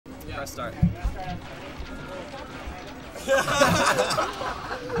Press start. That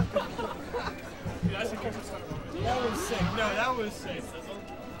was sick. No, that was sick.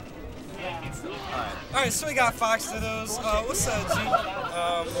 Alright, so we got Fox to those. What's that, G?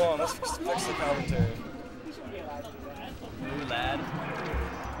 Hold on, let's fix the commentary. Ooh, lad.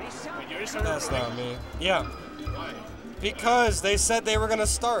 That's not me. Yeah. Because they said they were gonna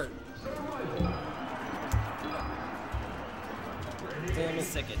start. Damn it.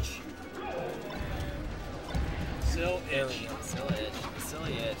 Sick itch. Still itch. Still itch.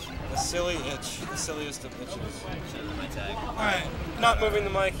 Silly itch. The silly itch. The silliest of itches. Show them my tag. Alright, not moving the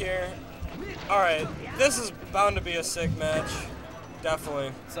mic here. Alright, this is bound to be a sick match.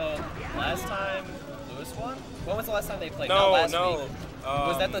 Definitely. So, last time Lewis won? When was the last time they played? No, last no. week.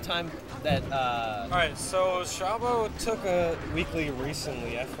 Was that the time that, Alright, so Shabo took a weekly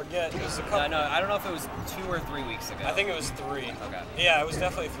recently. I forget. It was a couple. No, I don't know if it was 2 or 3 weeks ago. I think it was 3. Okay. Yeah, it was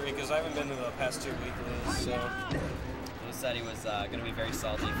definitely 3 because I haven't been to the past 2 weeklies, so. Lewis said he was going to be very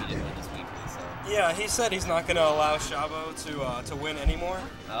salty if he didn't win this weekly, so. Yeah, he said he's not going to allow Shabo to win anymore.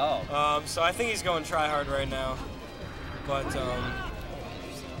 Oh. So I think he's going try hard right now. But,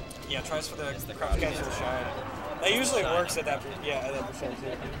 yeah, tries for the crouch cancel shine. That usually works at that, at that percent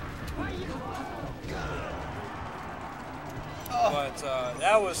too. Oh. But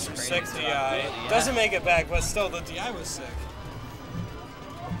that was some sick DI. Doesn't make it back, but still, the DI was sick.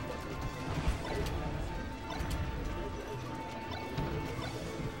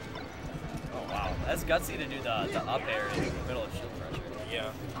 Oh, wow. That's gutsy to do the up air in the middle of shield pressure.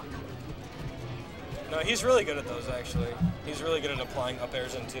 Yeah. No, he's really good at those, actually. He's really good at applying up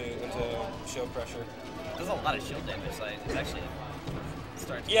airs into shield pressure. Does a lot of shield damage. Like, it's actually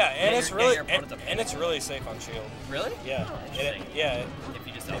starting to and it's really and it's really safe on shield. Really? Yeah. Oh, interesting. Yeah. If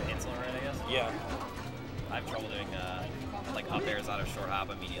you just don't cancel it right, I guess. Yeah. I have trouble doing like up airs out of short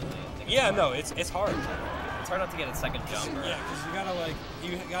hop immediately. Yeah, no, it's hard. It's hard not to get a second jump. Yeah, because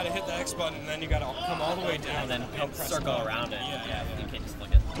you gotta hit the X button and then you gotta come all the way down and then press circle around it. Yeah. You can't just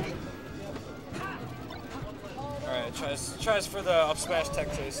flick it. All right, tries for the up smash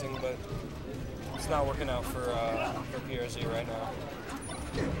tech chasing, but it's not working out for PRZ right now.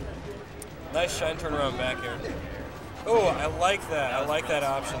 Nice shine turnaround back here. Oh, I like that. I like that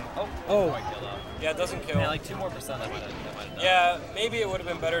option. Oh. Yeah, it doesn't kill. Yeah, like 2% more that might have done. Yeah, maybe it would have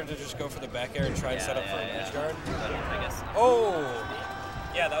been better to just go for the back air and try and set up for an edge guard. I guess. Oh!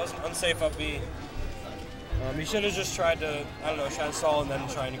 Yeah, that was an unsafe up B. He should have just tried to, I don't know, shine stall and then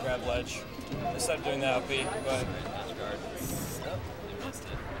trying to grab ledge instead of doing that up B. But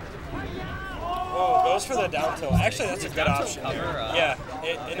oh, goes for the down tilt. Actually, that's a good option there. Yeah,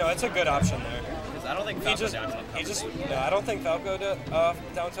 it's a good option there. I don't think Falco down tilt I don't think Falco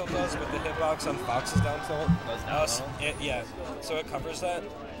down tilt does, but the hitbox on Fox's down tilt goes down. Yeah, so it covers that.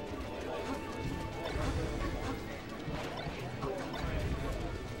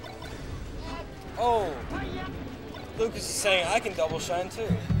 Oh, Lucas is saying I can double shine too.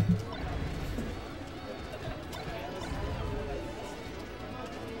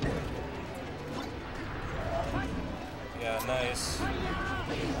 Yeah, nice. Oh,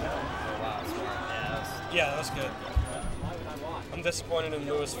 wow, smart. Yeah, that was good. I'm disappointed in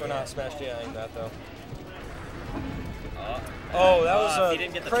Lewis for not smash DIing that though. Oh, that was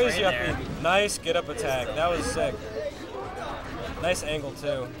a crazy up. Nice get up attack. That was sick. Nice angle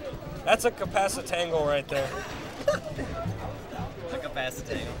too. That's a capacitangle right there. A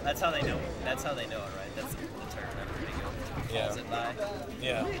capacitangle. That's how they know. That's how they know it, right? That's the term everybody calls it by.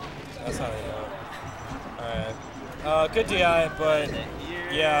 Yeah, that's how they know it. All right. Good DI, but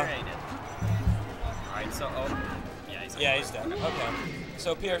yeah. All right. So he's down. Okay.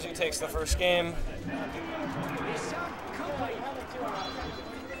 So PRZ takes the first game.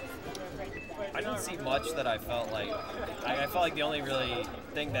 I didn't see much that I felt like. I felt like the only really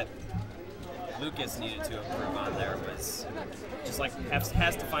thing that Lucas needed to improve on there was just like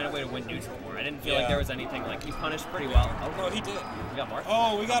has to find a way to win neutral more. I didn't feel like there was anything like he punished pretty well. Oh no, he did. We got Marth.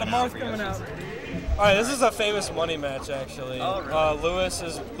 Oh, we got a Marth coming out. All right, this is a famous money match actually. Oh, really?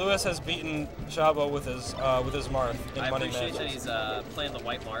 Lewis has beaten Shabo with his Marth in money matches. I appreciate that he's playing the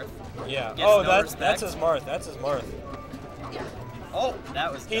white Marth. Yeah. Oh, that's his Marth. That's his Marth. Oh,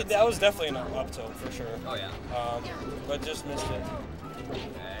 that was that was definitely an up tilt for sure. Oh yeah. But just missed it. Okay.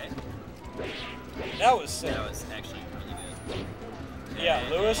 That was sick. That was actually really good. Yeah,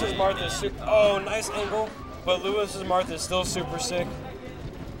 Lewis's Marth is super. Oh, nice angle. But Lewis's Marth is still super sick.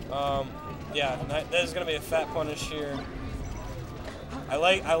 Yeah, that is gonna be a fat punish here. I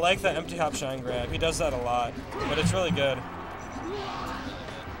like that empty hop shine grab. He does that a lot, but it's really good.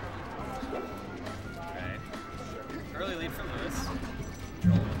 Okay. Early lead for Lewis.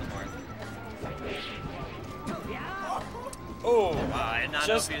 Control with the Marth.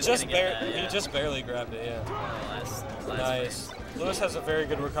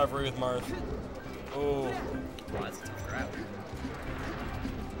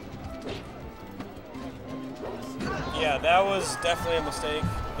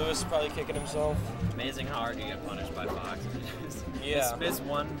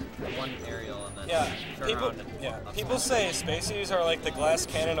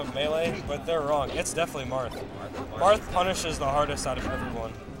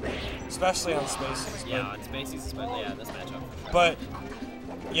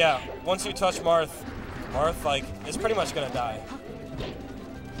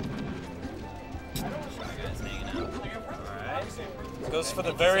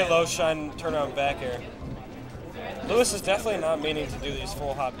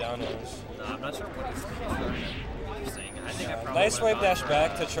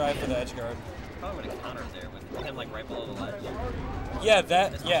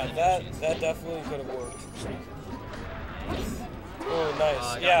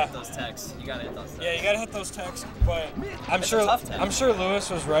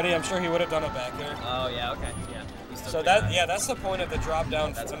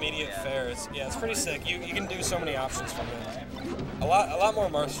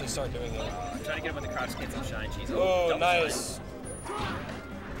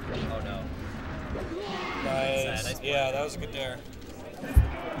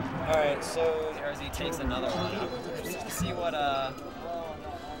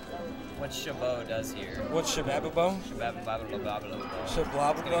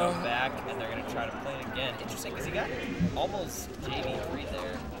 read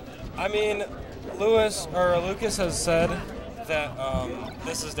there? I mean, Lucas has said that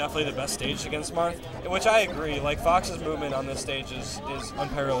this is definitely the best stage against Marth, which I agree. Like, Fox's movement on this stage is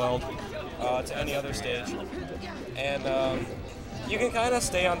unparalleled to any other stage. And you can kind of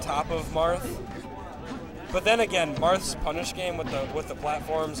stay on top of Marth. But then again, Marth's punish game with the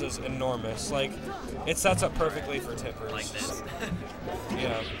platforms is enormous. Like, it sets up perfectly for tippers. Like this.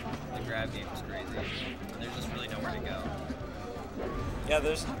 Yeah. The grab game is crazy. There's just really nowhere to go. Yeah,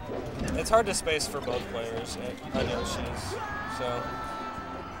 it's hard to space for both players on Yoshi's. So,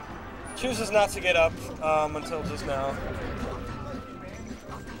 chooses not to get up until just now.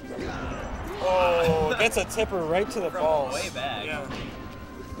 Oh, gets a tipper right to the balls. Way back. Yeah.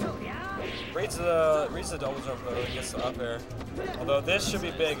 Reads the double jump though and gets the up air. Although this should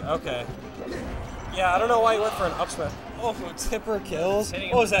be big. Okay. Yeah, I don't know why he went for an up smash. Oh, tipper kills.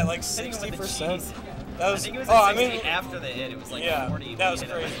 What was that, like 60%? That was. I think it was I mean, after the hit, it was like yeah, 40. that was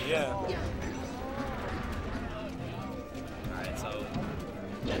crazy. Yeah. Alright, so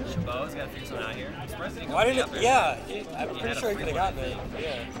Shabo's got to figure something out here. Why didn't it? Yeah, I'm pretty sure he could have gotten it.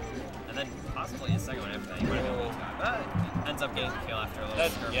 Yeah. And then possibly a second one after that. He might have been but ends up getting the kill after a little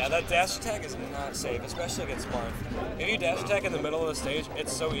skirmish. Yeah, that dash attack is not safe, especially against Marth. If you dash attack in the middle of the stage,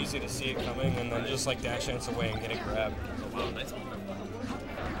 it's so easy to see it coming and then just like dash dance away and get it grabbed. Oh, wow, nice movement.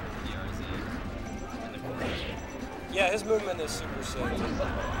 PRZ in the corner. Yeah, his movement is super sick.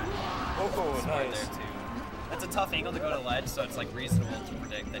 Oh, nice. There too. That's a tough angle to go to ledge, so it's like reasonable to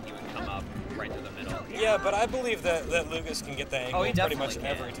predict that he would come up right through the middle. Yeah, but I believe that Lucas can get that angle pretty much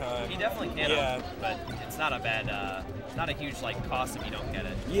every time. He definitely can. Yeah. But it's not a bad, not a huge like cost if you don't get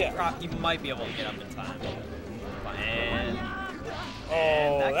it. Yeah. You might be able to get up in time. And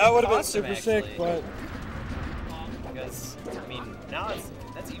that would have been super sick, but because I mean now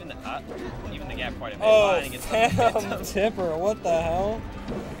that's even the gap quite a bit. Oh, phantom tipper! What the hell?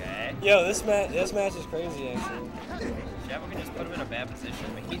 Okay. Yo, this match is crazy actually. Shabo can just put him in a bad position,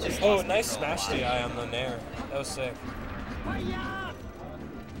 but he just Nice smash the eye on the nair. That was sick.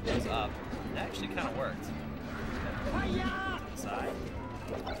 Goes up. That actually kind of worked. Side.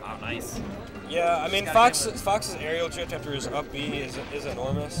 Oh, nice. Yeah, I mean Fox's aerial drift after his up B is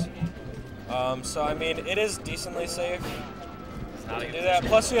enormous. So I mean it is decently safe. To do that.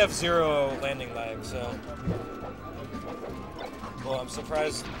 Plus you have 0 landing lag, so. Well, I'm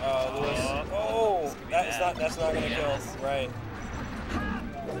surprised Lewis. Oh, that's not gonna kill. Right.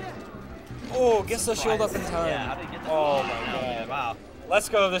 Oh, gets the shield up in time. Yeah, how did he get that? Oh my god. Wow. Let's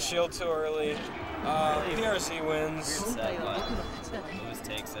go the shield too early. PRZ wins. Weird set, but Lewis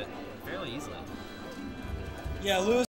takes it fairly easily. Yeah, Lewis.